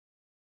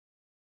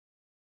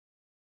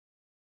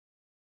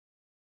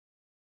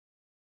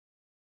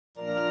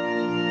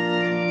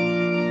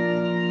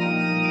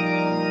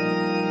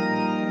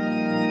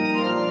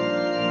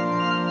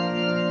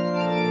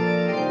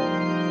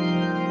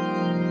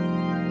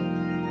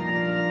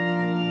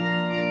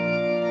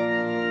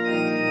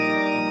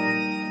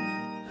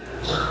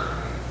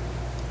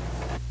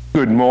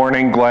Good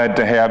morning. Glad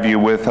to have you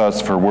with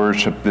us for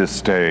worship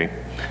this day.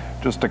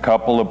 Just a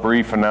couple of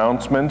brief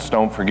announcements.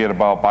 Don't forget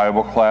about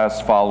Bible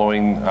class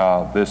following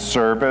this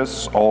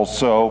service.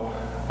 Also,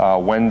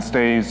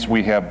 Wednesdays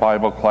we have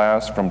Bible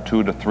class from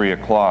 2 to 3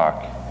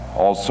 o'clock.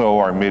 Also,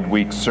 our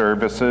midweek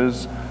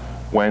services,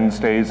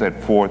 Wednesdays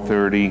at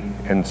 4:30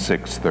 and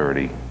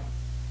 6:30.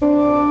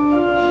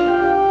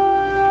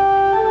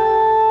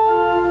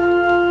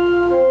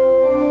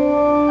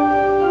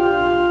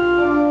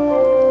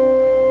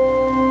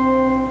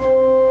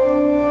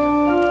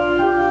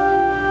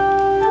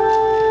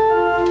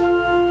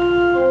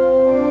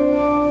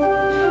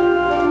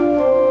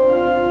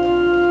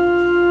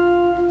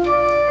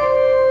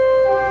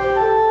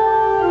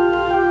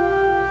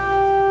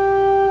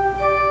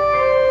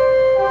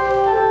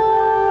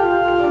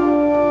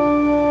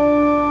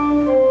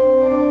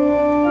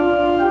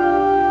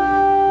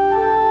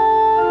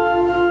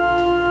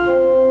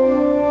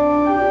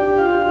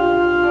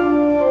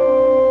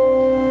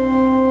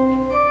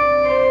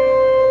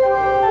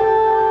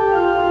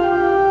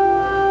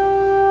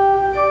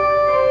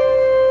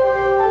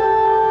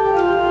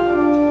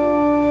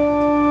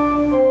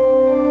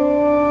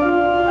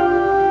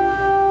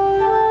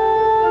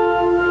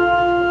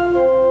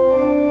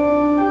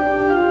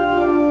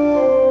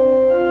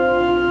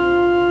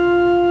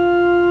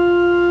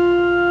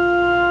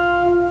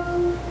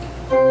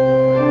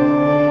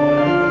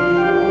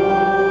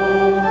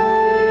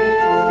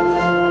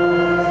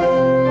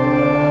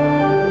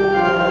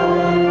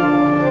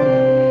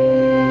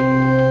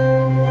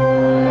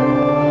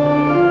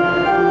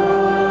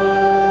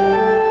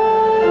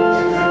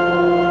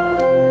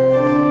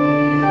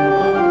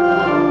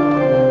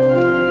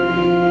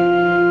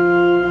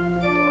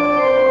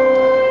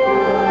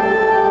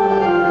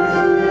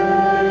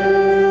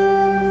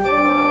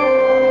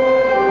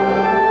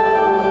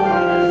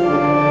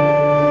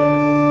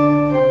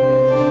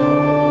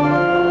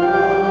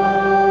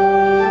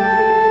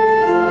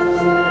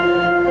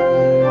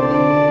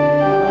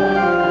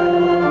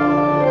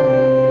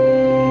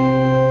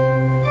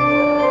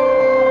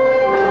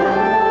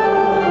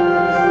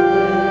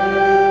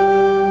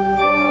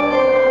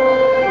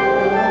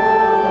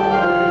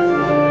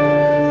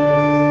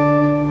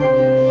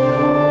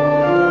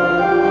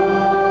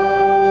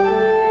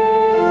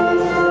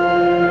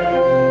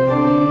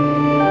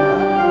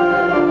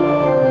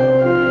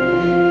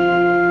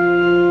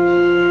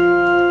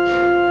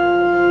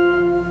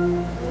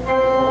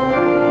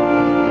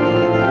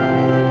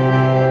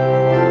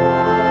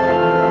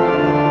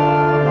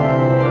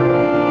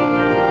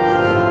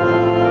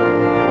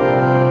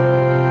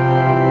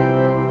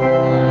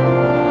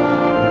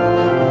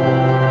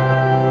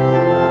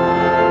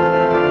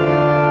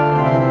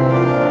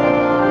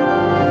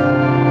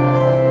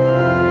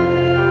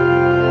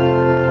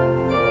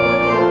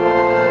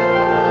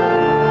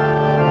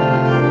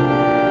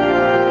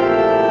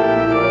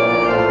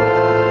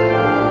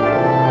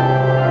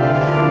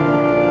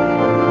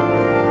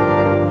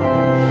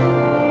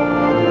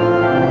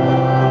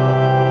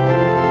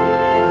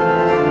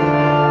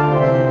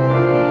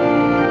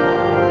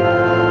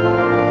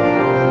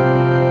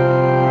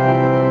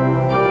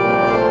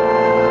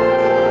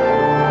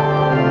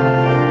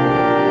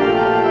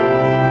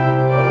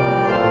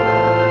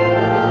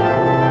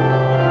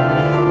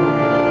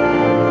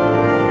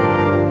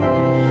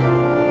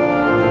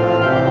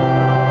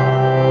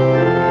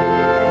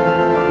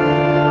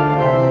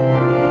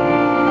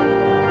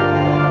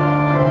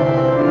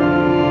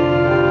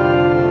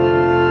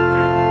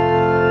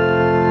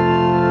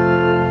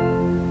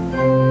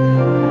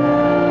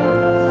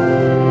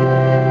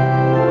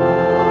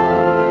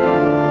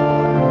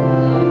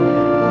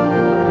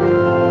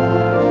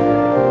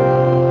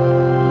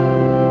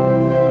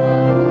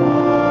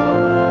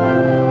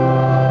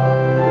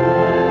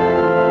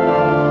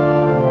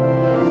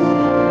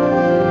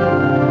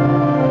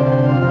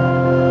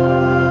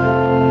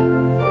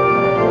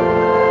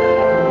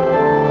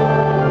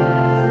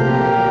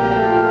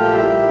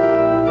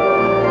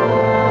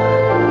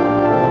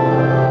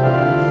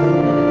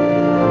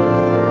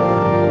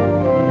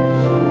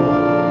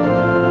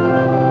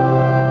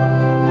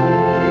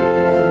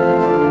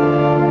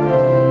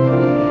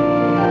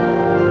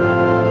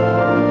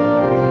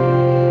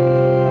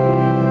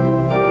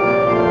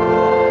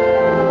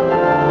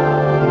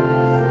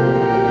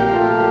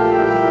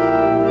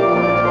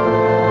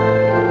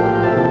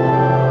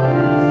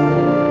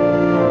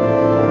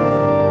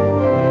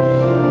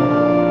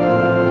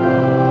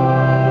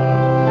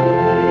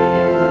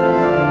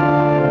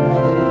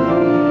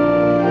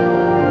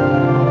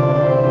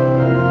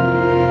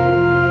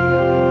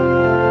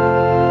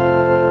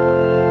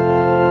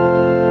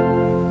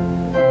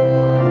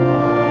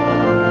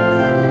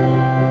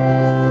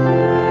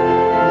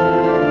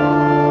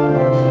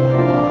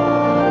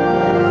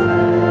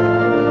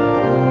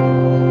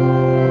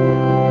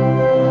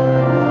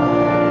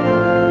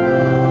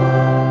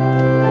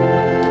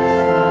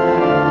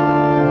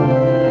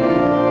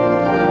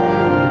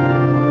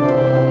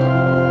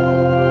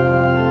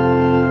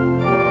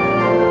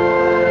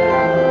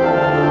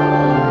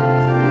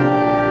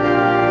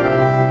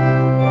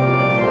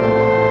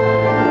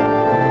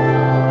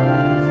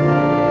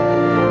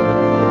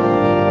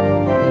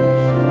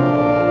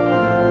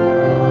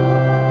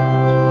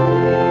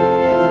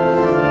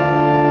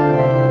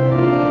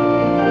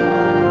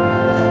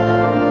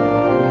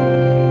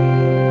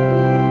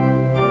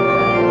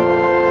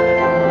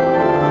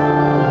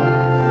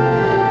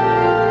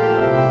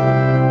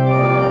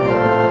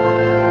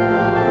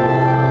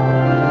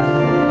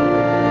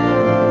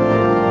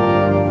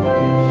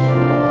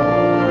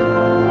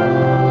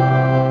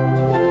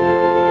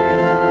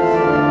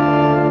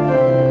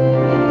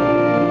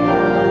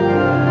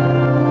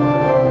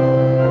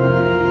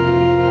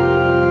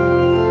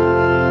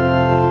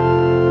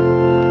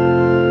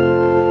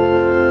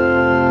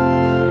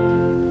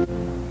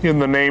 In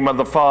the name of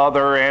the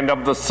Father, and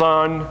of the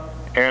Son,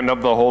 and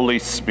of the Holy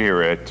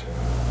Spirit.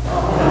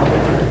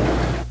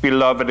 Amen.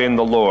 Beloved in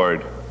the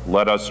Lord,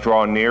 let us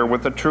draw near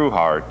with a true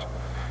heart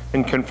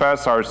and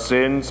confess our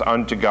sins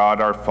unto God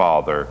our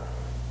Father,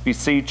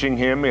 beseeching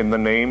him in the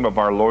name of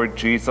our Lord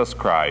Jesus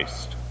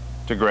Christ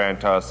to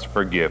grant us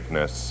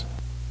forgiveness.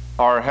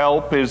 Our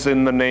help is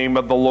in the name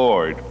of the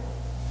Lord.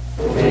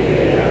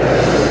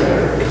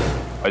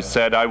 I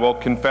said, I will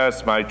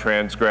confess my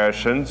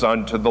transgressions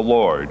unto the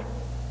Lord.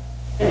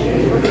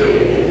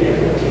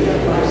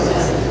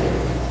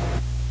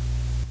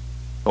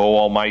 O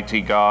Almighty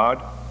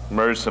God,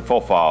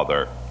 merciful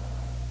Father,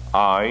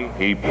 I,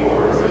 a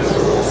poor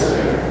miserable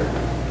sinner,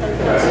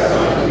 confess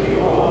unto you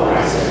all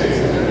my sins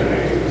and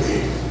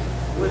iniquities,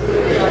 with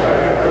which I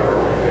have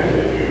ever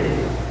offended you,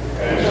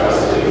 and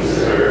justly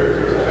deserve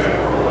your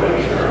temporal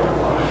and eternal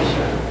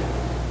punishment.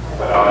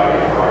 But I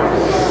am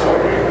heartily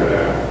sorry for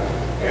them,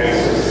 and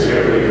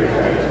sincerely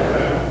repent of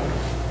them.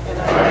 And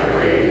I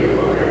pray you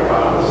of your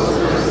boundless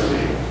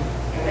mercy,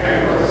 and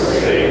for the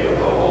sake of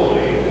the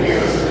holy and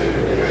innocent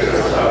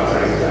bitter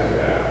sufferings and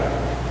death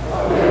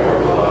of your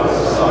beloved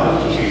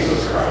Son,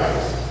 Jesus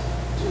Christ,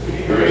 to be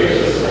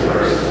gracious and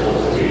merciful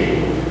to you,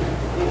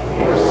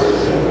 more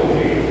sinful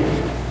me.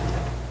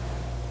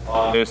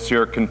 On this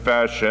your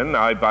confession,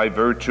 I, by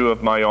virtue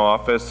of my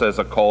office as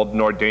a called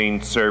and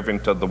ordained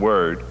servant of the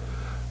Word,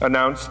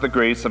 announce the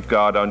grace of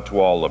God unto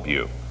all of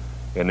you.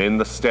 And in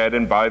the stead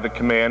and by the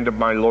command of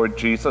my Lord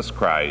Jesus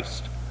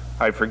Christ,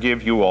 I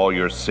forgive you all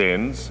your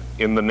sins,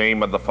 in the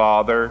name of the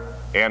Father,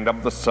 and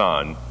of the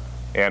Son,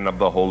 and of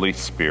the Holy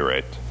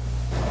Spirit.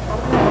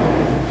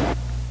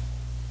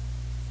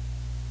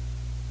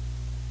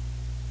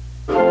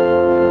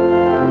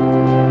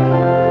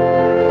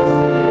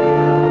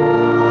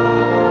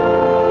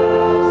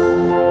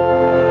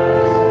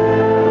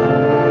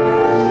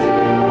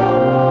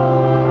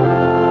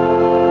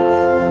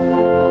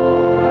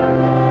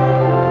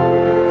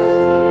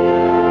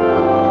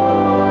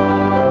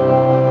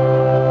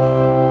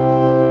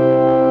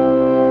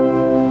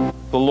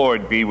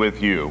 Be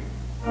with you.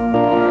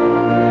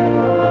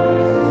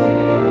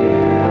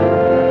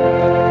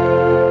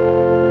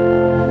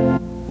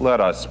 Let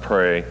us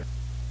pray.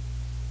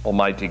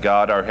 Almighty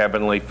God, our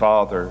Heavenly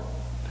Father,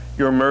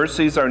 your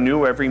mercies are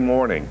new every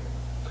morning,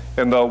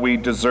 and though we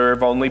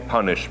deserve only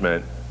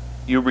punishment,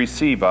 you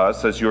receive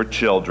us as your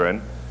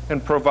children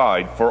and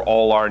provide for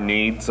all our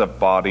needs of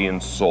body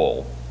and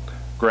soul.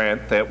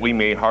 Grant that we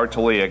may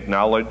heartily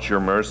acknowledge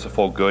your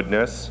merciful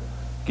goodness,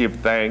 give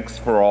thanks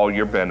for all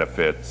your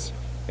benefits,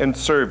 and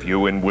serve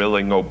you in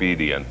willing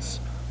obedience.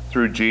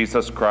 Through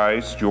Jesus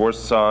Christ, your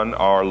Son,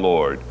 our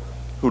Lord,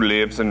 who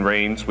lives and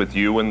reigns with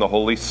you in the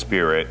Holy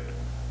Spirit,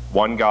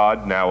 one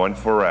God, now and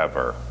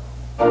forever.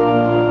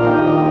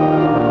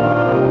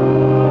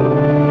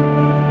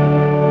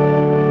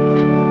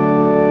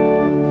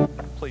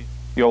 Please.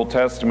 The Old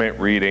Testament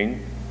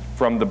reading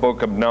from the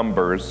book of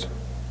Numbers,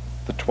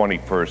 the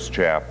 21st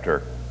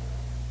chapter.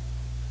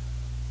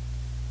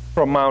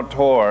 From Mount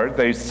Hor,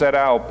 they set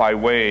out by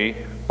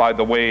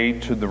the way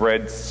to the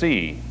Red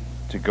Sea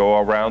to go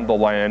around the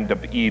land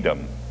of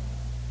Edom.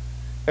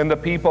 And the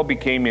people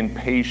became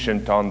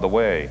impatient on the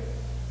way.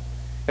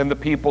 And the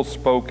people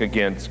spoke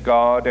against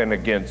God and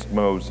against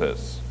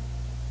Moses.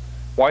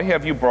 Why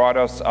have you brought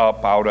us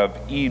up out of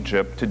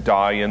Egypt to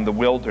die in the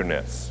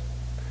wilderness?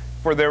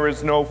 For there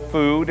is no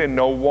food and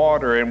no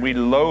water, and we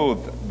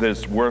loathe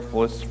this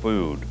worthless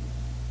food.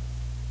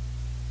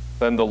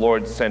 Then the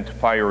Lord sent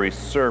fiery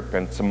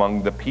serpents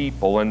among the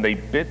people, and they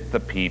bit the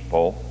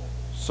people,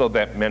 so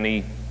that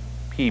many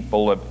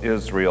people of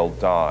Israel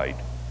died.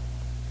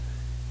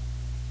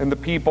 And the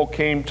people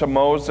came to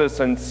Moses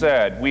and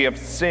said, we have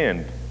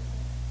sinned,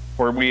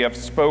 for we have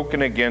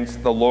spoken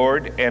against the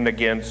Lord and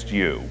against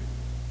you.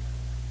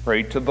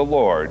 Pray to the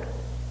Lord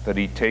that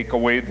he take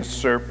away the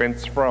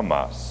serpents from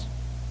us.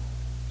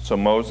 So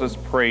Moses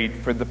prayed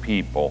for the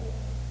people.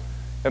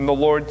 And the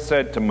Lord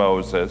said to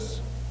Moses,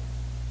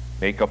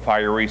 make a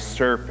fiery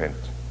serpent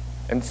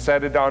and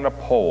set it on a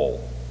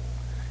pole.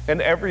 And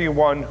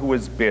everyone who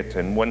is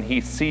bitten, when he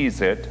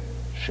sees it,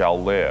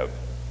 shall live.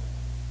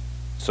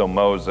 So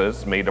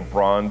Moses made a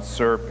bronze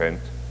serpent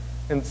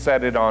and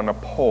set it on a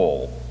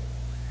pole.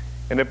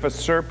 And if a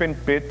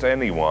serpent bit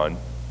anyone,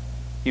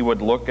 he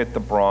would look at the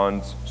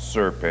bronze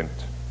serpent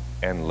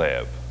and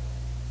live.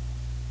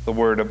 The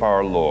word of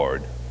our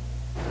Lord.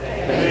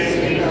 Thanks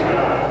be to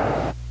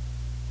God.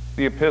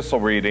 The epistle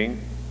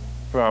reading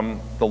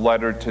from the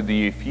letter to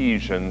the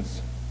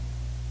Ephesians,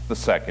 the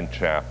 2nd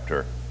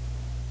chapter.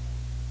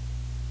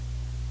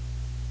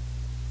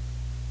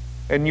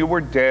 And you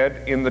were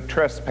dead in the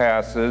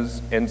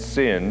trespasses and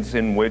sins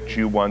in which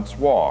you once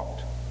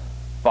walked,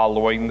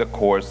 following the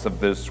course of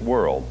this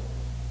world,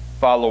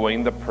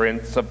 following the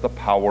prince of the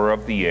power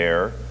of the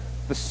air,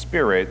 the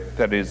spirit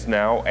that is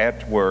now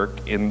at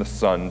work in the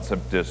sons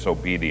of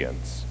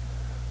disobedience,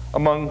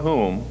 among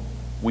whom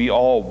we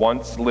all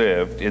once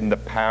lived in the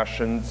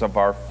passions of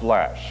our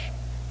flesh,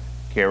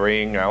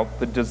 carrying out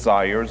the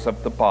desires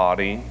of the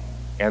body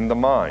and the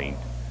mind,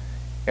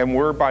 and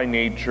were by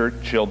nature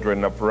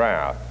children of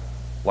wrath,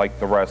 like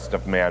the rest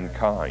of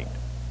mankind.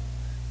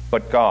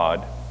 But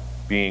God,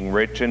 being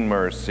rich in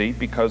mercy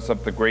because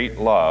of the great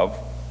love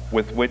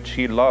with which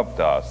he loved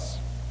us,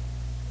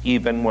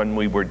 even when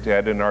we were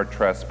dead in our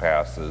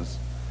trespasses,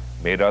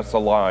 made us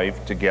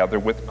alive together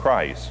with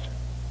Christ.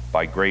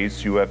 By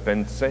grace you have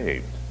been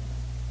saved,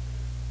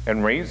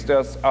 and raised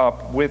us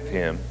up with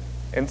him,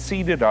 and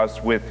seated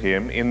us with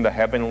him in the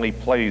heavenly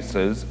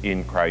places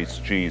in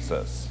Christ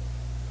Jesus,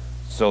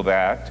 so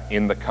that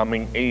in the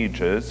coming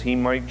ages he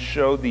might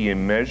show the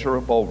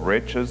immeasurable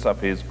riches of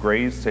his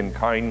grace and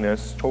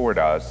kindness toward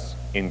us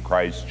in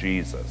Christ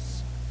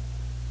Jesus.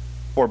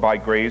 For by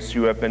grace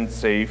you have been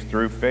saved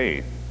through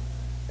faith,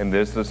 and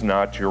this is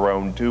not your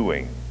own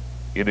doing.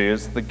 It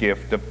is the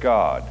gift of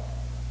God,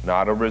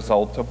 not a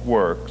result of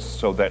works,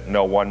 so that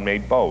no one may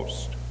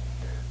boast.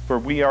 For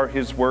we are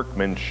his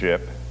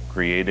workmanship,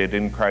 created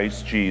in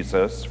Christ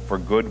Jesus for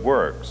good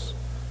works,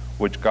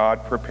 which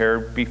God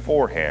prepared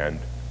beforehand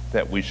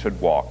that we should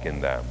walk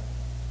in them.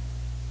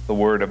 The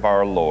word of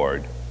our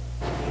Lord.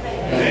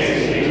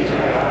 Thanks be to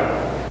God.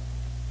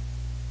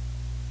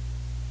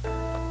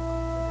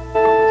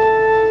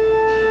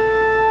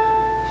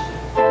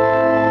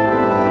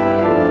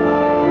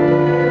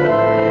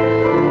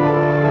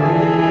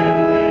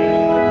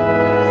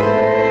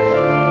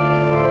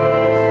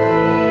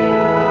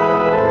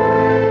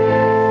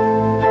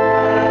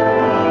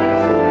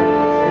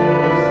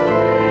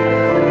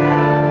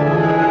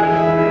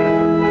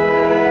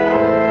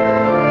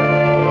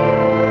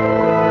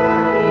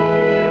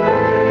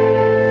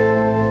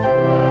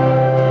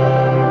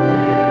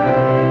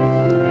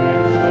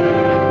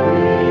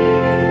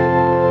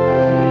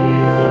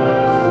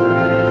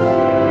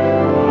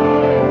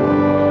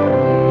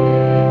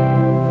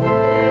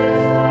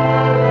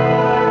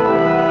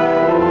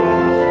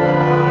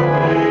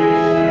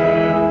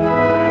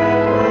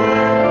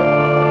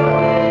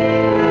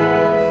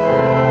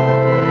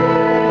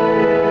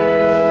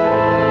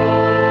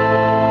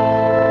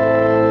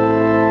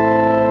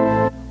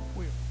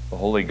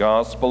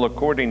 Gospel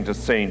according to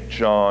St.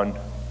 John,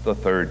 the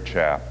 3rd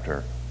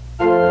chapter.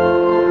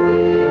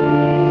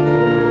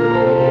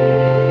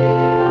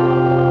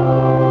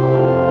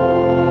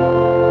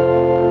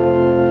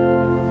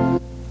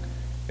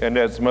 And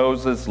as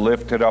Moses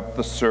lifted up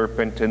the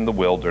serpent in the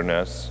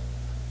wilderness,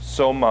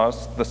 so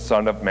must the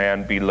Son of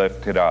Man be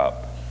lifted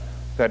up,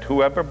 that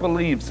whoever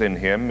believes in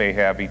him may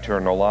have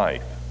eternal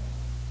life.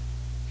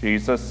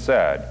 Jesus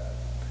said,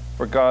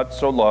 "For God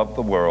so loved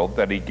the world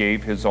that he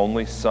gave his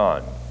only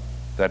Son,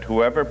 that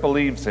whoever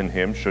believes in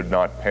him should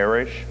not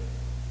perish,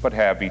 but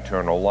have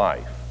eternal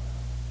life.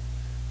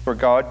 For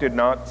God did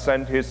not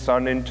send his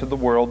Son into the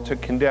world to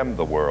condemn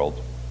the world,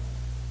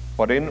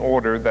 but in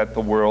order that the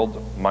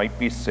world might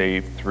be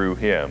saved through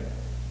him.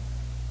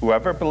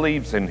 Whoever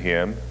believes in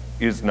him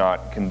is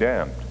not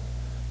condemned,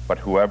 but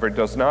whoever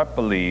does not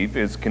believe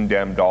is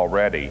condemned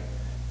already,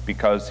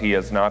 because he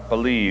has not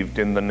believed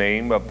in the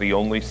name of the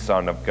only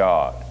Son of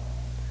God.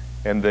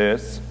 And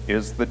this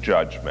is the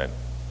judgment.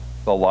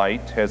 The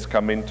light has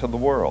come into the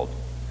world,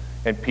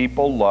 and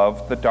people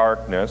love the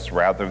darkness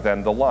rather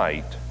than the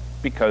light,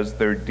 because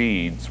their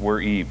deeds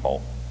were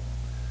evil.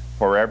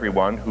 For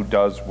everyone who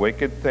does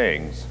wicked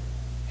things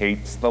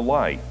hates the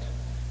light,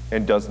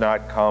 and does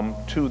not come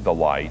to the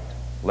light,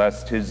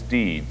 lest his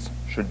deeds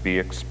should be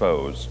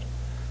exposed.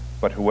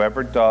 But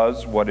whoever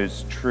does what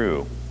is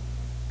true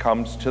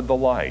comes to the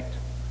light,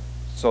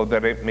 so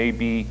that it may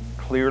be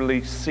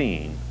clearly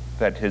seen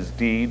that his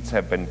deeds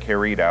have been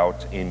carried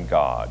out in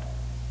God."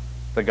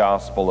 The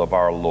Gospel of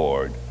our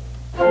Lord.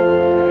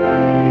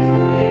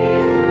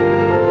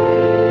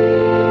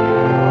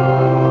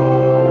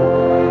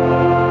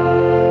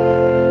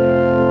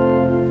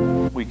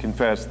 We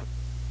confess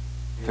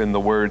in the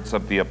words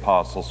of the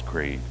Apostles'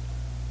 Creed.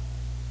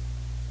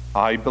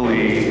 I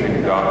believe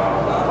in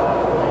God,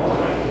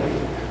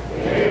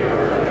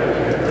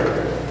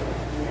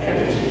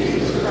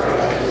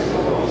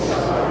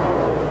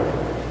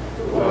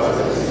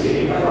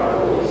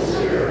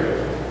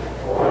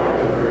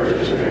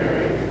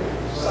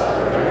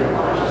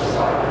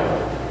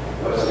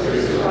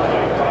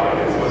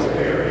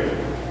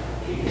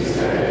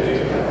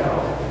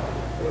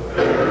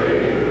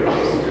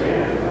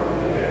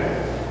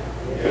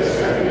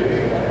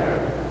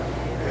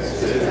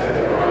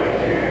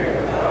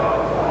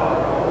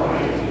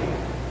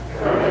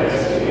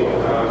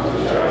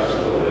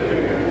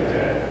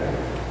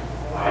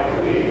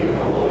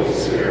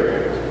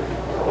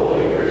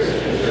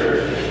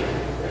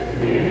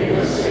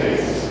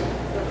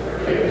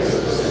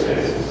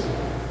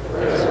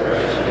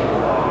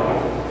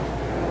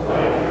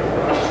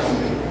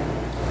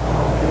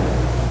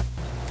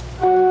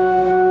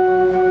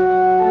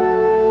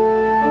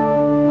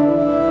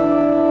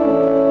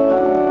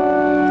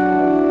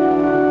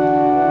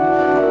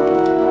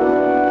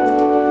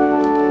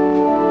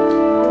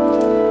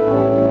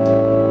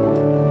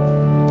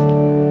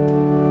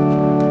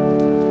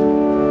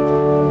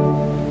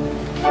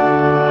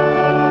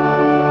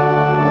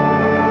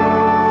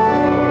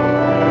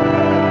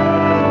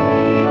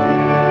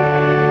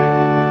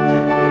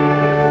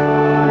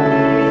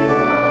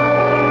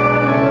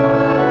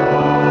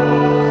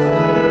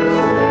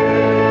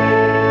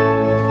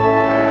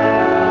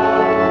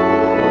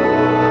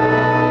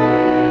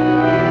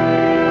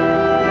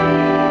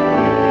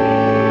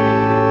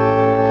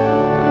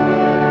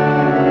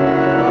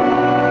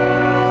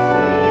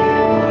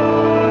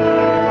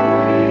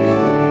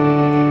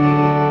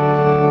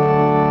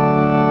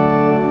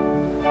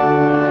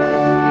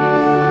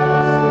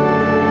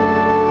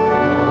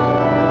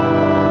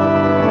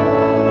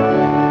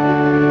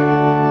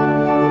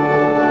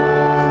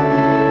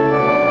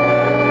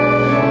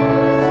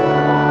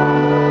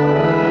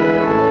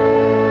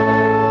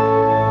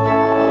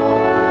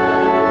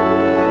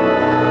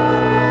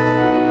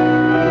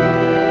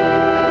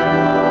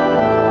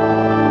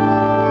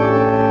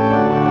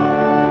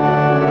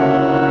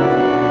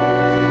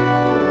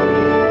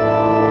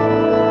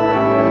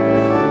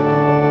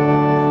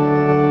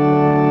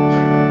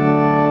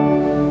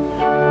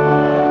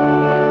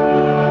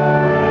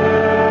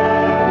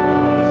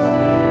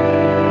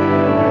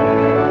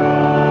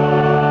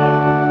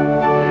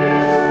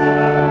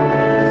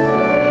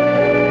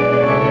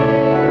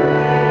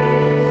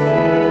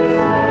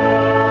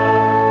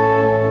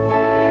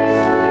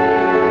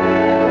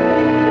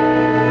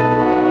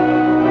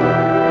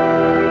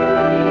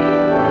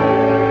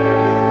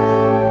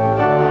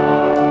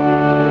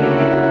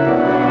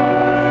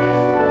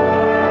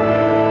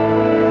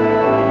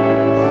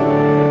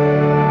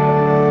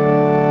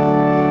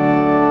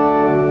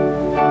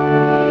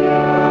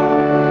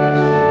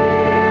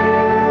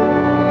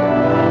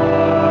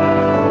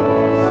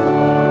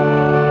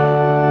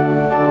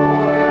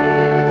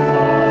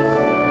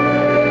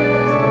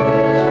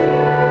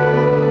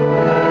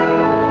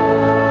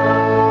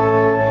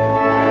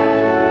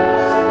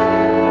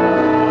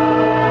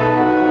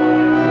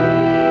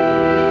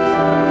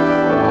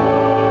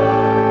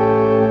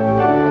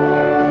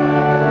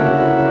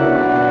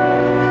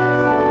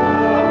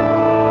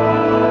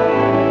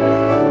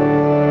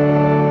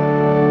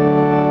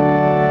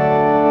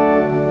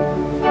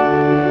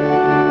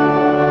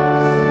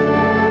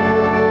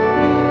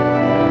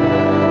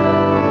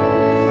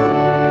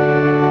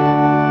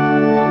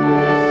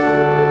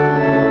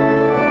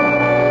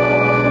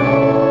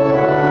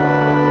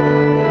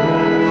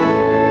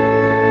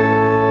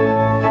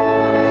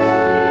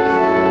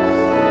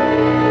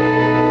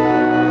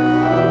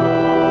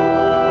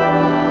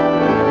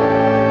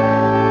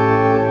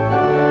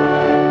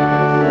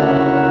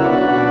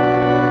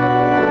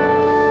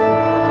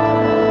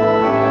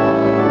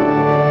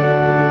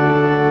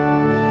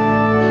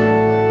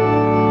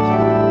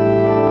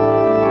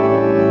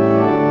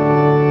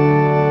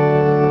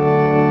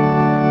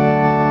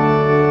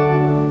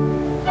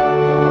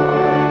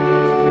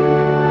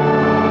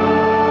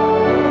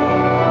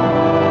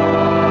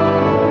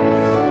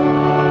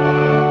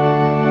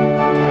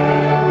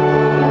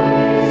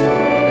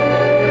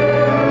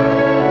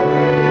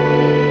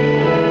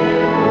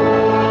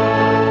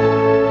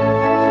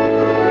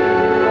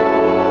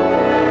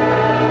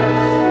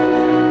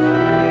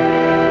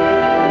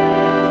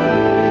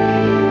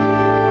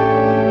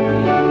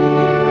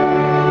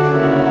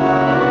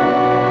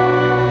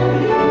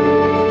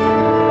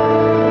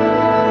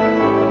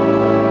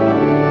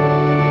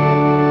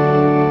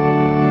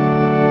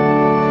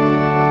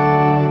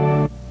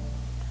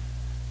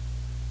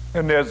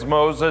 as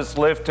Moses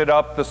lifted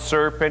up the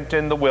serpent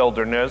in the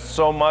wilderness,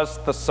 so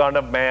must the Son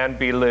of Man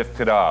be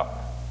lifted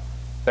up,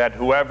 that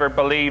whoever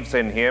believes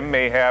in him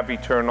may have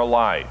eternal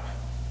life.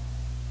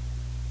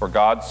 For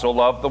God so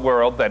loved the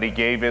world that he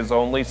gave his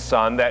only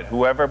Son, that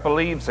whoever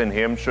believes in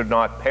him should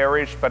not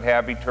perish but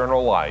have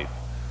eternal life.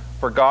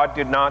 For God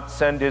did not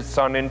send his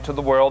Son into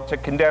the world to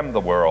condemn the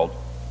world,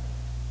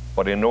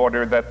 but in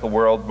order that the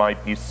world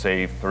might be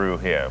saved through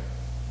him.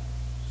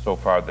 So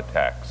far the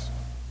text.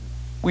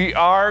 We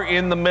are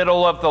in the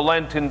middle of the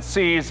Lenten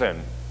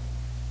season.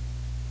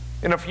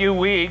 In a few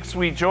weeks,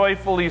 we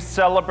joyfully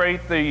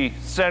celebrate the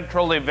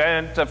central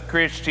event of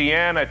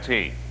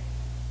Christianity,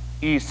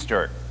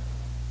 Easter.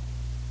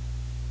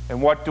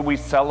 And what do we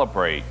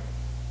celebrate?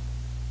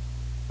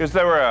 Is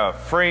there a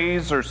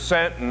phrase or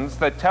sentence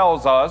that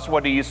tells us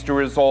what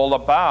Easter is all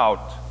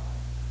about?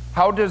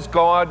 How does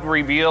God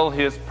reveal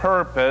his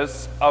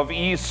purpose of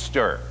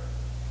Easter?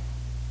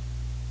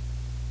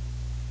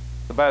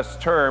 The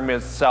best term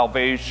is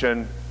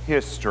salvation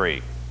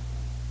history.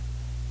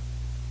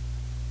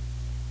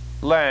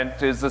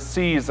 Lent is a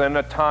season,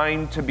 a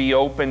time to be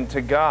open to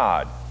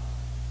God.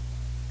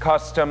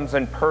 Customs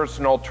and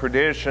personal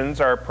traditions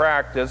are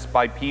practiced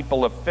by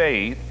people of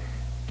faith,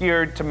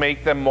 geared to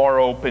make them more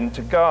open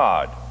to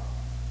God.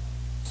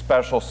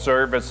 Special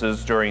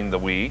services during the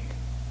week.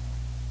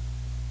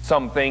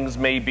 Some things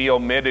may be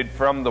omitted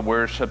from the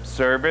worship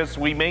service.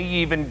 We may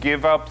even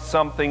give up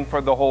something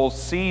for the whole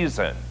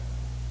season.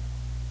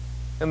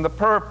 And the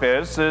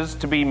purpose is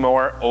to be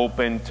more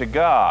open to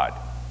God.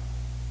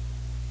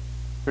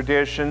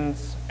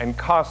 Traditions and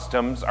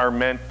customs are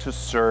meant to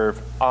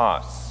serve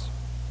us.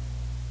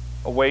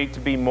 A way to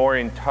be more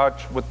in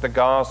touch with the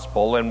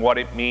gospel and what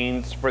it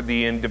means for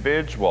the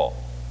individual.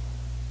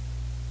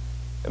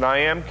 And I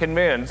am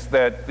convinced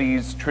that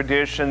these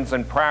traditions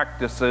and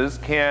practices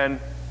can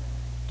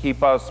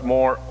keep us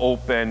more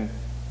open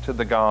to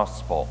the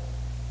gospel.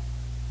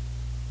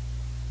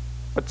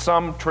 But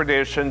some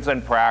traditions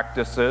and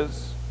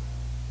practices,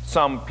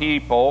 some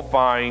people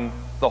find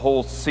the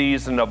whole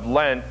season of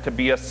Lent to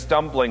be a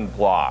stumbling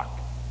block.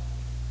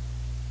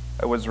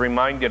 I was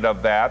reminded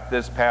of that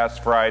this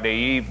past Friday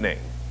evening.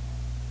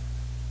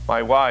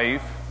 My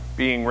wife,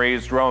 being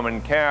raised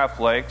Roman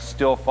Catholic,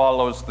 still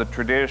follows the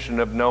tradition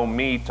of no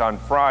meat on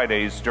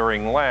Fridays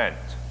during Lent.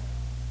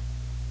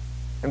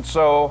 And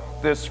so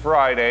this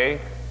Friday,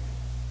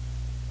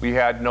 we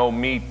had no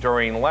meat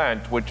during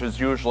Lent, which is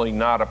usually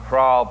not a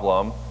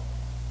problem,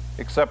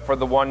 except for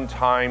the one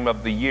time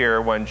of the year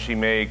when she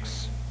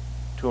makes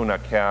tuna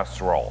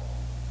casserole.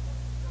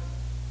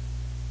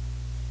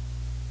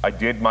 I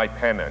did my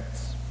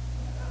penance.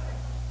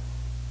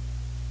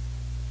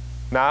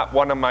 Not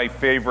one of my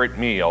favorite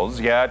meals,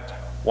 yet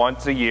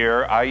once a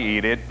year I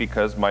eat it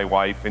because my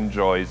wife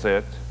enjoys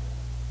it.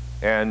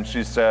 And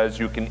she says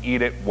you can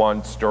eat it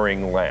once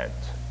during Lent.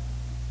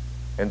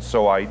 And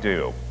so I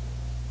do.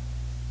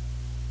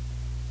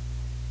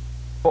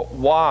 But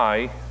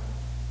why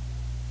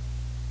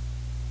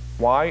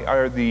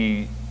are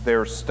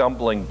there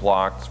stumbling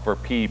blocks for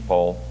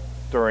people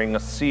during a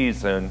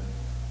season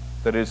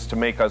that is to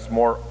make us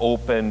more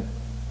open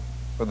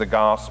for the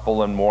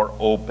gospel and more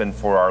open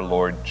for our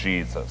Lord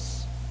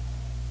Jesus?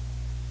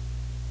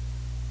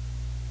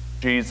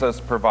 Jesus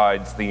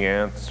provides the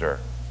answer.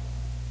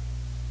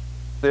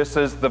 This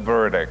is the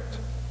verdict.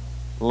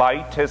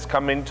 Light has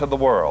come into the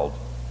world,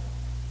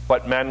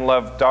 but men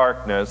love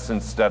darkness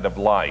instead of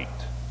light.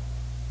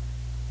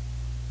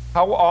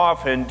 How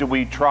often do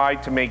we try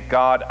to make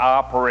God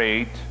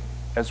operate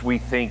as we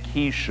think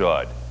he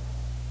should?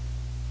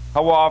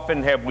 How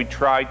often have we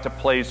tried to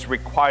place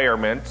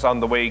requirements on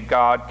the way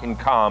God can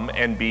come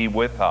and be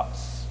with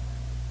us?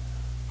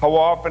 How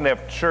often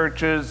have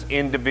churches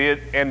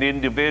and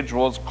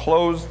individuals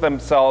closed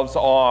themselves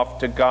off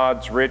to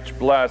God's rich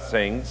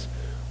blessings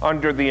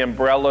under the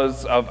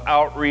umbrellas of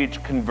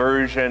outreach,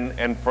 conversion,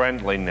 and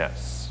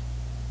friendliness?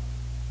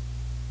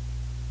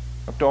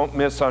 Don't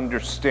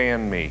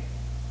misunderstand me.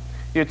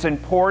 It's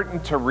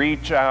important to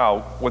reach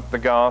out with the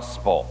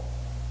gospel,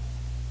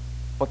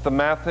 but the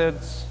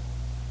methods,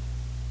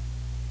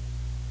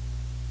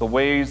 the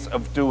ways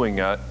of doing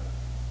it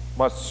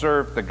must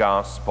serve the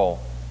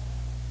gospel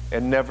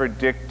and never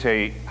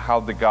dictate how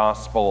the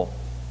gospel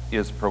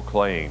is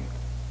proclaimed.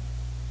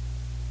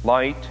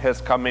 Light has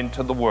come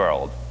into the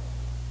world,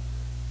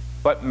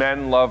 but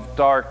men love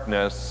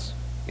darkness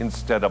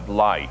instead of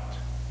light.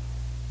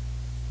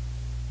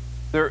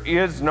 There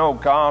is no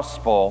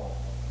gospel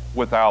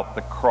without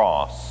the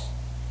cross.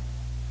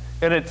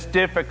 And it's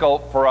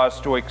difficult for us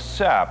to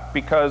accept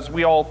because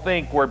we all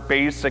think we're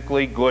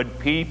basically good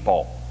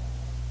people.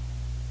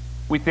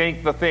 We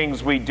think the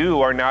things we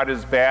do are not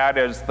as bad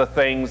as the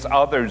things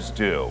others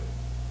do.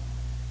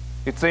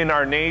 It's in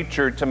our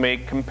nature to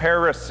make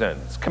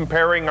comparisons,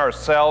 comparing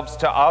ourselves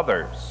to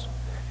others.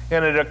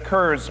 And it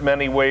occurs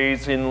many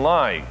ways in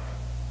life.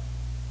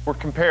 We're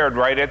compared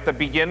right at the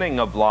beginning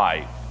of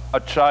life. A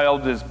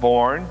child is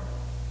born,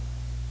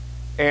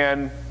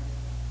 and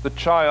the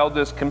child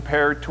is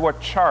compared to a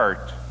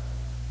chart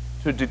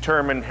to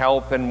determine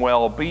health and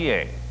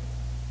well-being.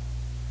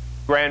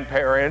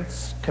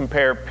 Grandparents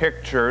compare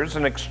pictures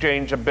and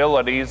exchange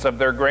abilities of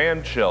their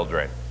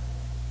grandchildren.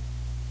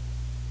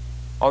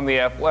 On the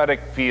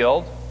athletic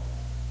field,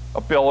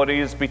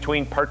 abilities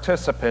between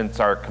participants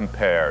are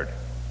compared.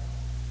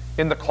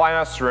 In the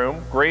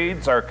classroom,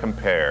 grades are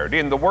compared.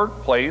 In the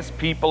workplace,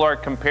 people are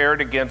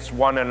compared against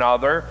one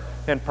another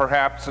and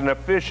perhaps an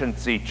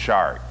efficiency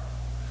chart.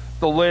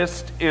 The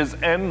list is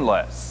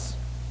endless,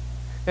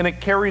 and it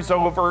carries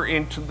over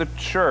into the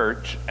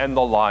church and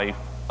the life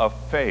of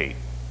faith.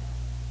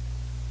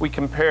 We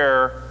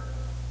compare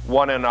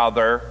one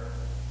another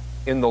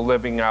in the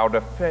living out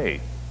of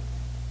faith.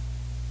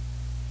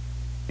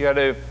 Yet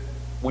if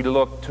we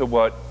look to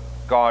what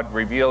God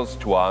reveals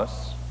to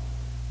us,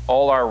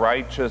 all our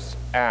righteous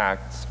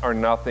acts are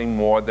nothing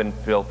more than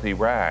filthy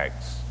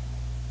rags.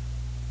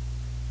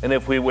 And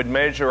if we would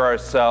measure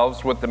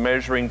ourselves with the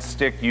measuring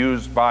stick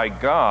used by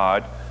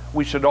God,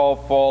 we should all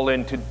fall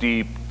into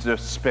deep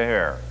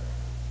despair.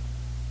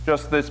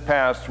 Just this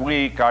past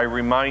week, I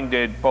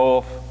reminded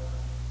both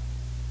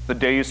the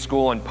day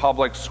school and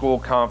public school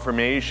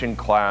confirmation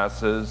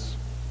classes,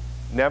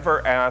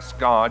 never ask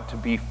God to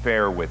be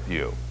fair with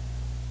you.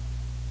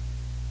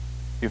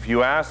 If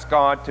you ask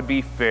God to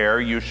be fair,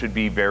 you should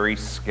be very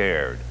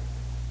scared,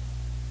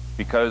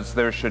 because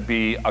there should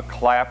be a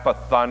clap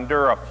of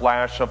thunder, a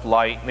flash of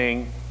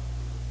lightning,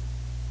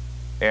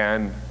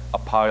 and a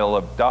pile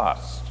of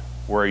dust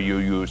where you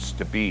used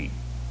to be.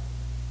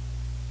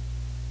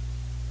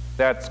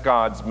 That's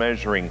God's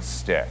measuring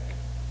stick.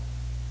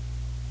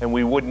 And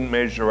we wouldn't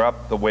measure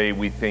up the way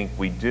we think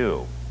we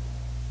do.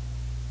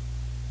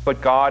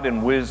 But God,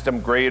 in wisdom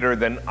greater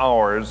than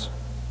ours,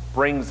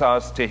 brings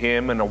us to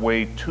Him in a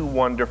way too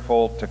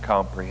wonderful to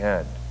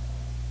comprehend.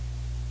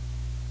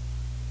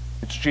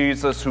 It's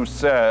Jesus who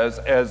says,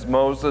 as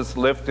Moses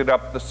lifted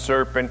up the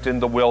serpent in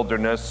the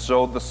wilderness,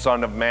 so the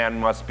Son of Man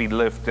must be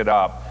lifted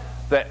up,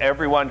 that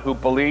everyone who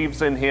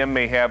believes in Him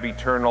may have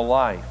eternal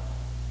life.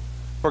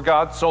 For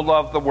God so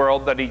loved the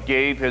world that He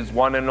gave His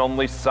one and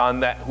only Son,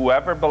 that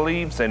whoever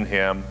believes in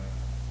Him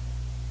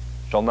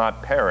shall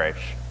not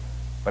perish,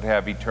 but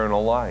have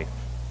eternal life.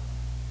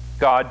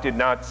 God did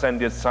not send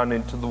His Son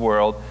into the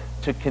world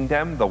to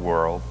condemn the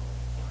world,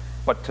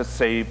 but to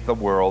save the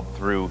world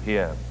through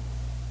Him.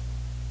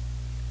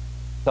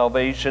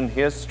 Salvation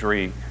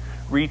history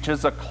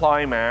reaches a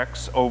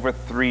climax over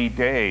 3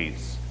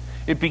 days.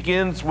 It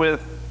begins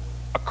with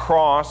a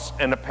cross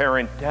and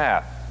apparent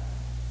death.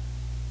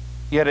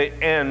 Yet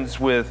it ends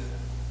with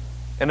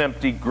an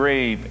empty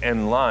grave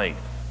and life.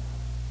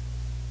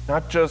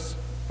 Not just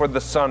for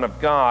the Son of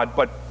God,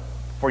 but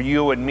for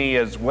you and me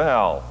as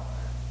well.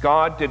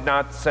 God did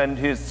not send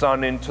His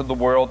Son into the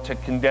world to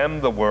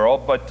condemn the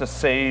world, but to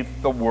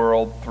save the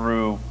world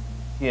through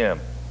Him.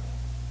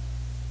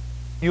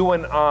 You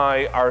and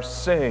I are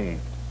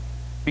saved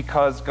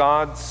because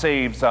God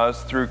saves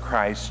us through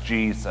Christ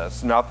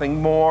Jesus.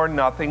 Nothing more,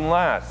 nothing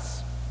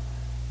less.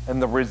 And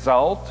the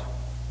result?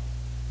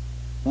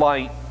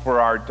 Light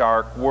for our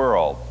dark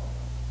world.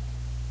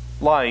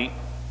 Light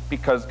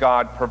because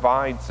God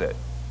provides it.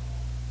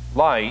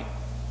 Light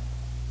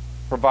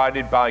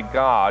provided by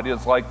God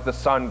is like the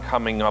sun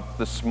coming up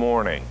this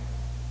morning.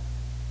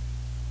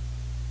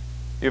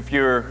 If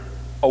you're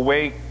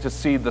awake to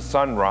see the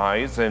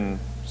sunrise, and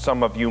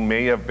some of you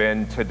may have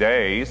been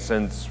today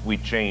since we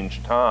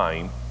changed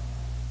time,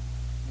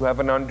 you have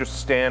an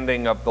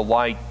understanding of the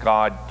light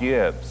God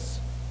gives.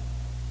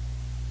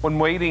 When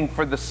waiting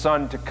for the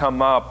sun to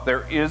come up,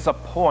 there is a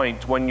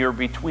point when you're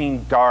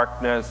between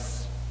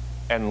darkness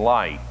and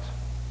light.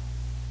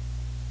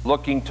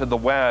 Looking to the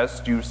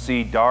west, you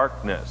see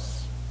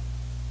darkness.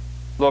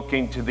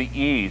 Looking to the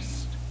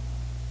east,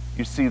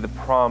 you see the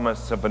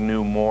promise of a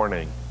new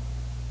morning.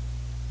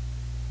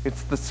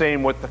 It's the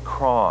same with the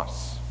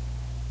cross.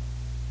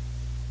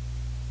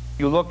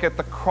 You look at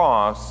the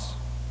cross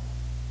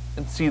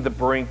and see the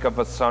brink of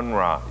a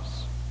sunrise.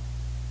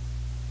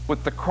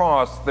 With the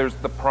cross, there's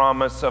the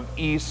promise of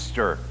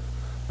Easter,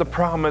 the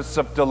promise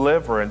of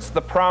deliverance,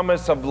 the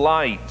promise of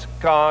light,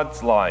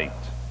 God's light.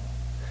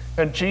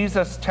 And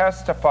Jesus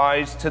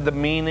testifies to the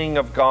meaning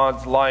of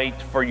God's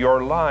light for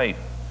your life.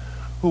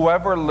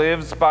 Whoever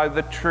lives by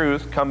the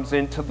truth comes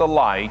into the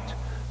light,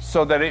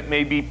 so that it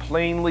may be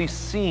plainly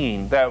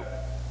seen that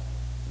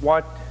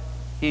what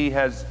he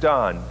has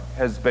done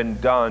has been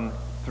done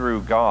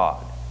through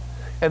God.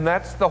 And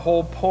that's the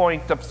whole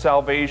point of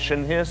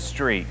salvation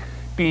history,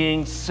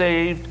 being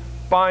saved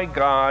by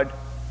God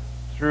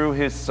through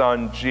His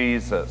Son,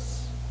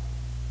 Jesus.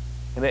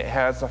 And it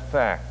has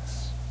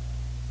effects.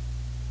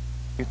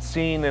 It's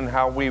seen in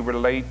how we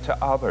relate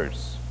to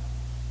others.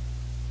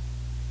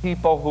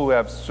 People who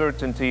have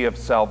certainty of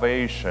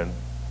salvation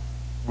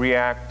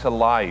react to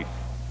life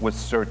with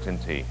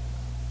certainty,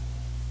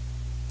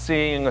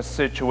 seeing a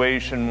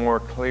situation more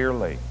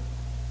clearly,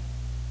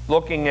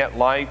 looking at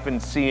life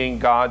and seeing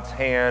God's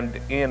hand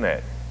in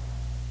it,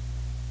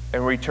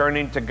 and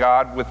returning to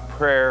God with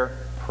prayer,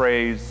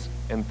 praise,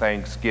 and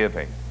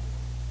thanksgiving.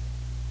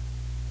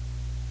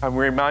 I'm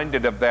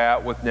reminded of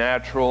that with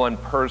natural and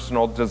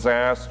personal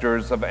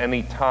disasters of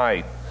any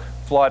type,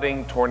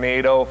 flooding,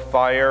 tornado,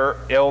 fire,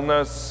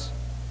 illness,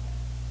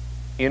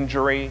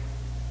 injury.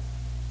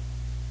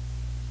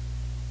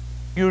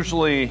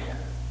 Usually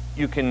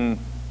you can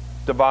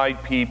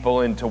divide people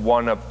into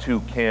one of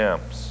two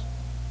camps.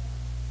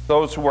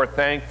 Those who are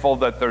thankful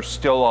that they're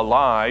still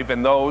alive,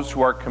 and those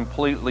who are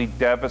completely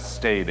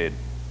devastated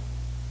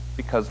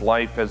because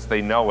life as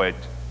they know it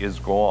is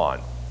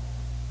gone.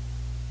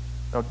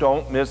 Now,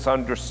 don't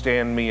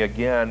misunderstand me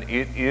again.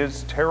 It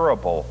is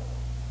terrible.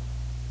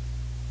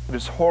 It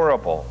is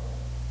horrible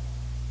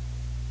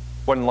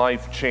when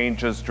life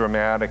changes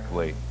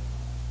dramatically,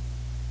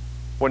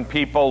 when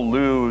people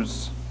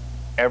lose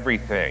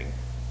everything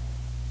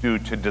due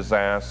to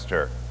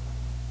disaster.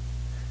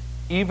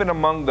 Even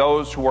among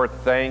those who are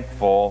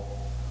thankful,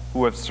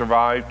 who have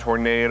survived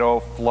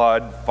tornado,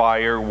 flood,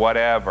 fire,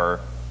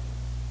 whatever,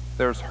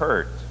 there's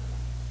hurt.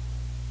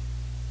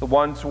 The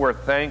ones who are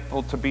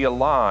thankful to be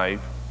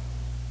alive,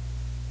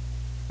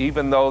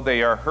 even though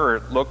they are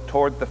hurt, look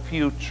toward the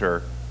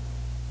future,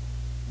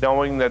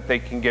 knowing that they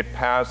can get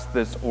past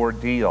this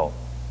ordeal,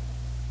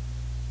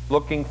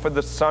 looking for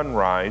the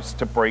sunrise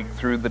to break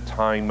through the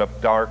time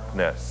of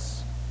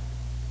darkness.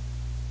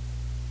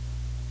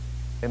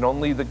 And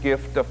only the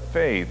gift of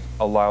faith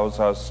allows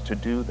us to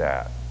do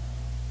that.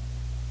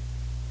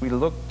 We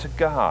look to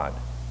God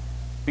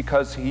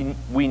because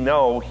we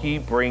know He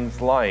brings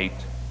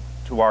light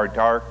to our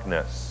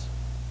darkness.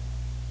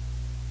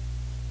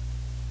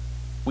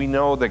 We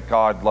know that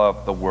God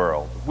loved the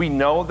world. We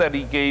know that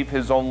He gave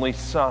His only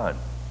Son.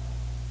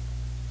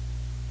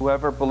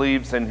 Whoever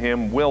believes in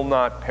Him will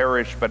not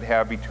perish but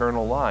have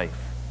eternal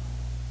life.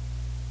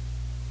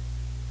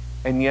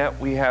 And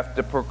yet we have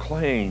to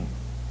proclaim,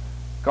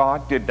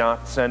 God did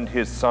not send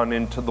His Son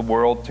into the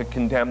world to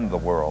condemn the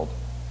world,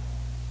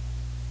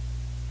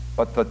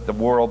 but that the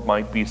world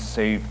might be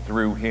saved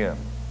through Him,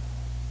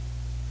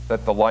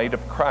 that the light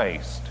of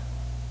Christ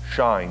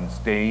shines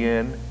day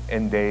in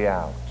and day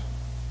out,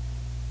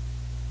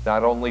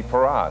 not only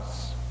for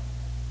us,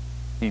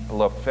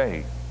 people of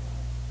faith,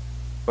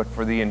 but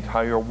for the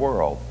entire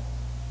world,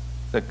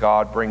 that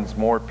God brings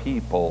more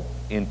people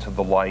into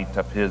the light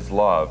of His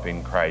love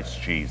in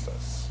Christ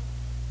Jesus.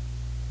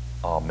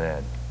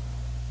 Amen.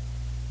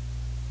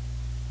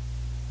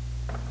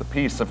 The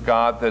peace of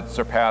God that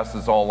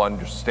surpasses all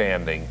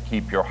understanding,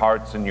 keep your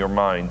hearts and your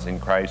minds in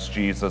Christ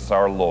Jesus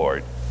our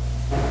Lord.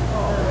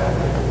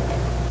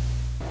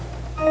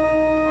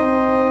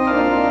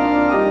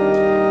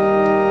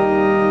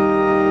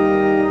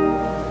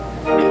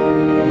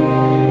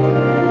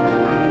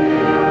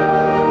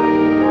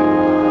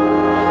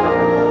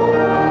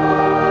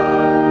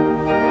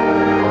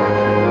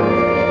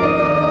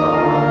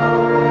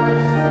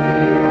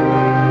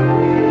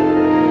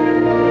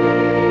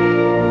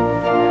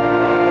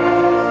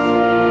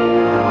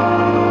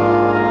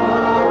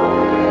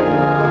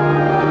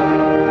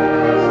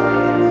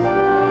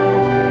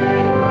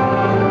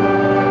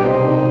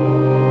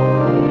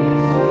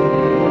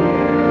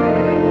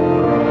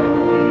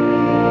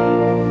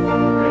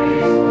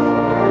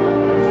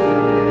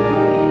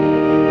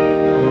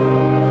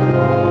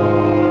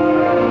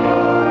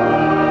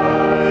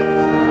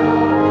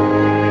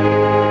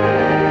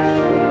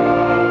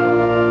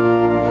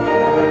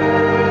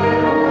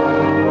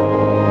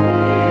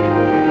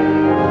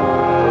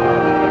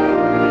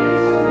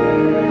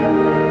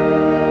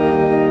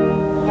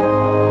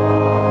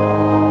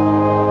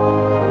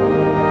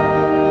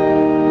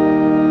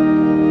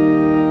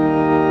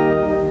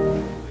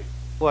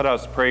 Let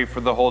us pray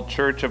for the whole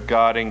Church of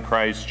God in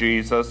Christ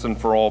Jesus and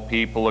for all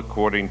people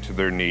according to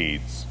their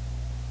needs.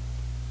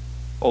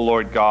 O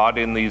Lord God,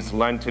 in these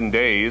Lenten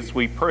days,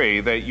 we pray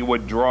that you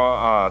would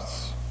draw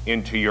us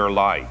into your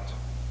light.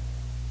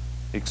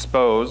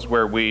 Expose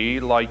where we,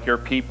 like your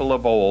people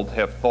of old,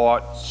 have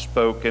thought,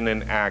 spoken,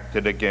 and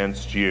acted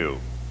against you,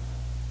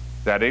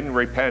 that in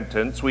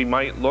repentance we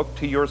might look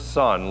to your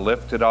Son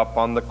lifted up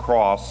on the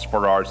cross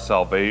for our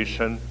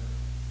salvation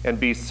and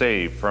be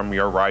saved from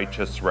your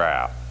righteous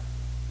wrath.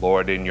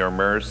 Lord, in your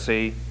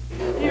mercy,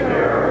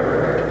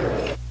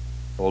 O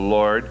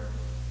Lord,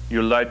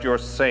 you led your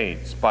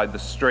saints by the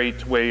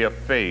straight way of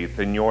faith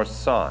in your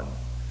Son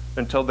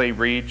until they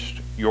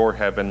reached your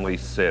heavenly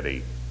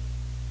city.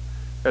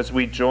 As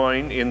we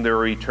join in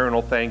their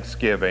eternal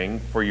thanksgiving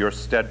for your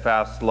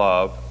steadfast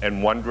love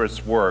and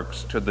wondrous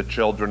works to the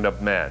children of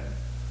men,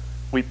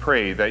 we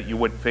pray that you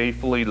would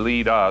faithfully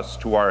lead us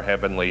to our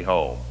heavenly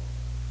home.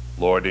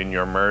 Lord, in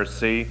your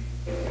mercy,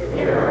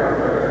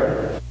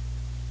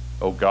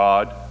 O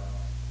God,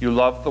 you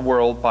loved the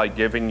world by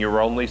giving your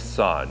only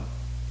Son,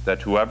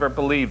 that whoever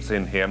believes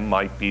in him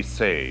might be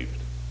saved.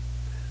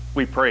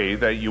 We pray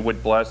that you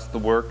would bless the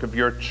work of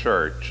your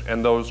church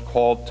and those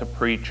called to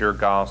preach your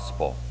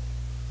gospel.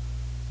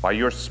 By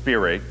your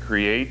Spirit,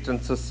 create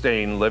and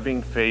sustain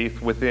living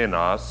faith within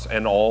us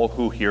and all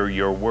who hear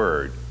your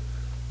word,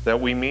 that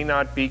we may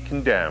not be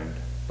condemned,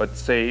 but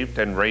saved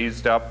and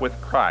raised up with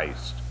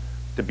Christ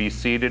to be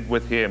seated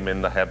with him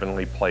in the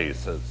heavenly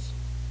places.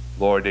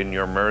 Lord, in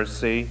your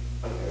mercy,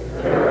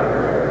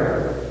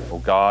 O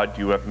God,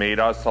 you have made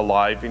us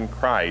alive in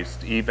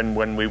Christ, even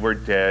when we were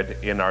dead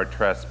in our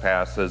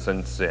trespasses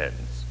and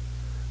sins.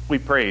 We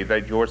pray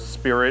that your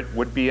Spirit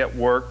would be at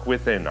work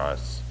within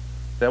us,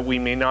 that we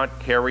may not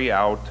carry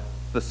out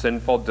the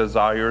sinful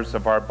desires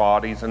of our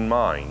bodies and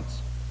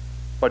minds,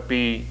 but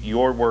be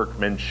your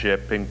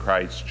workmanship in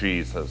Christ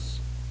Jesus,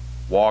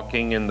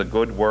 walking in the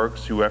good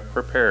works you have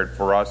prepared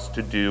for us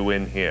to do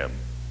in him.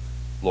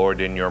 Lord,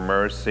 in your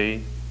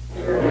mercy,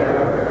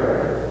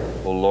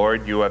 O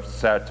Lord, you have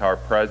set our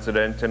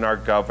president and our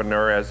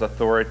governor as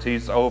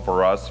authorities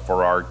over us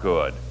for our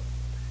good.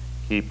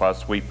 Keep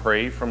us, we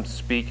pray, from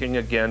speaking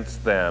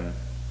against them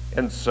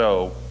and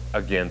so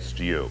against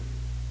you.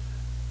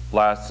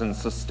 Bless and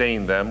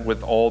sustain them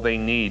with all they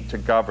need to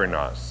govern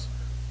us,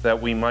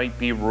 that we might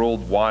be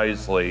ruled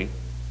wisely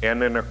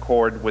and in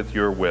accord with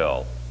your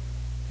will.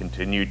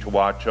 Continue to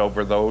watch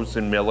over those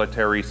in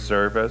military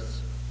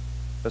service,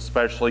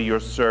 especially your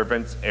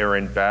servants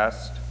Aaron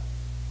Best,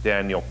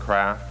 Daniel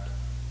Kraft,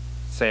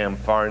 Sam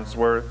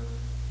Farnsworth,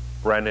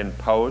 Brennan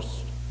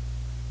Post,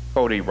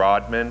 Cody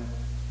Rodman,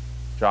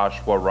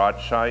 Joshua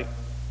Rotscheit,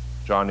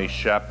 Johnny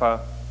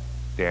Shepa,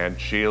 Dan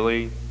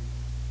Sheely,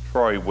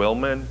 Troy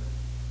Willman,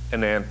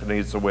 and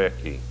Anthony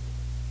Zawicki.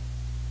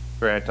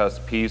 Grant us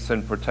peace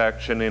and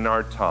protection in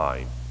our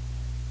time.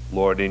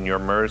 Lord, in your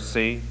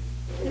mercy,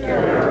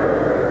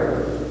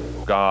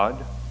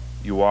 God,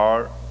 you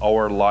are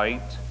our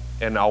light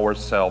and our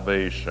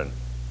salvation.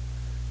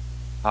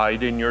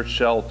 Hide in your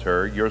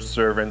shelter your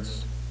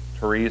servants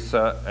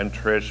Teresa and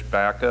Trish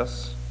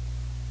Backus,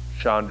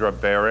 Chandra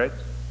Barrett,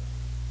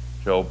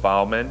 Joe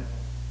Bauman,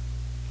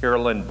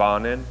 Carolyn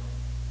Bonin,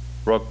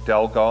 Brooke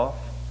Delgoff,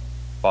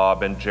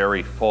 Bob and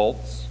Jerry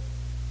Foltz,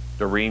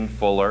 Doreen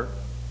Fuller,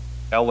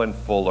 Ellen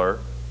Fuller,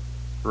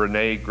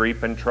 Renee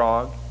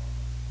Griepentrog,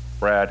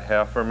 Brad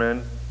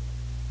Hefferman,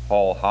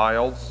 Paul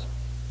Hiles,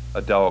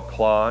 Adele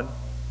Klon,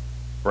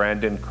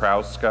 Brandon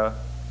Krauska,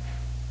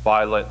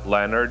 Violet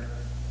Leonard,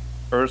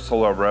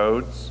 Ursula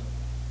Rhodes,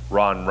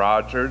 Ron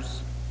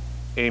Rogers,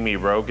 Amy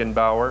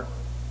Rogenbauer,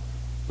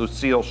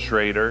 Lucille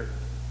Schrader,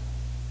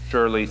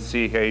 Shirley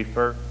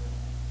Seehafer,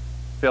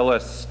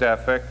 Phyllis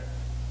Stefik,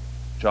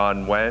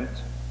 John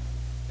Wendt,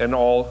 and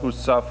all who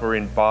suffer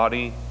in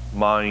body,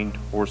 mind,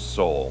 or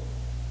soul.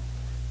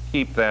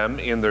 Keep them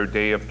in their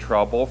day of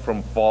trouble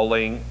from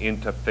falling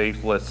into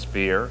faithless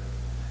fear,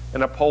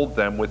 and uphold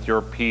them with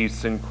your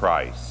peace in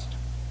Christ.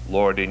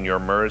 Lord, in your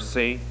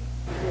mercy,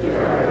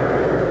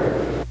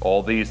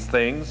 all these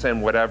things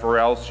and whatever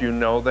else you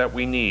know that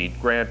we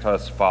need, grant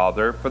us,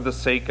 Father, for the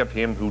sake of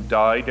him who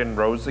died and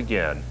rose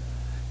again,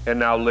 and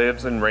now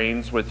lives and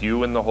reigns with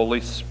you in the Holy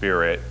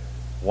Spirit,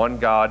 one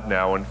God,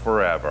 now and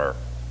forever.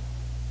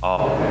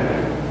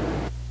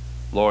 Amen.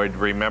 Lord,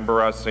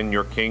 remember us in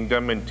your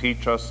kingdom and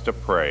teach us to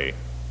pray.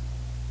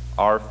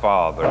 Our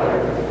Father,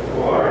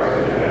 who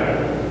art in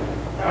heaven,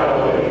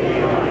 hallowed be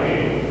thy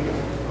name.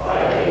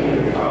 Thy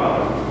kingdom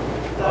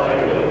come,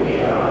 thy will be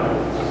done,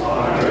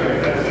 on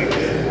earth as it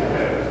is in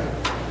heaven.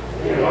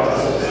 Give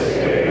us this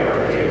day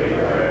our daily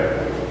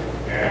bread,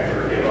 and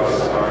forgive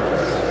us our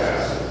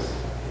trespasses,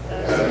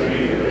 as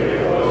we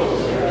forgive those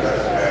who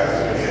trespass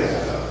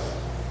against us.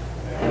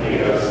 And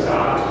lead us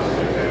not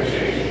into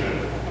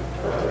temptation,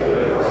 but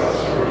deliver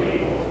us from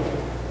evil.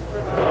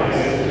 For thine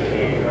is the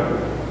kingdom,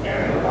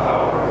 and the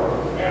power,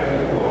 and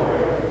the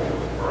glory,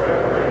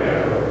 forever and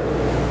ever.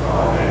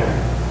 Amen.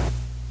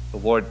 The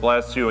Lord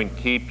bless you and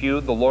keep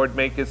you. The Lord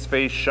make his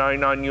face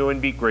shine on you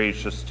and be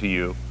gracious to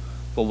you.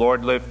 The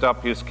Lord lift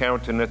up his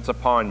countenance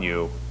upon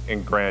you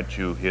and grant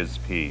you his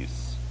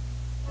peace.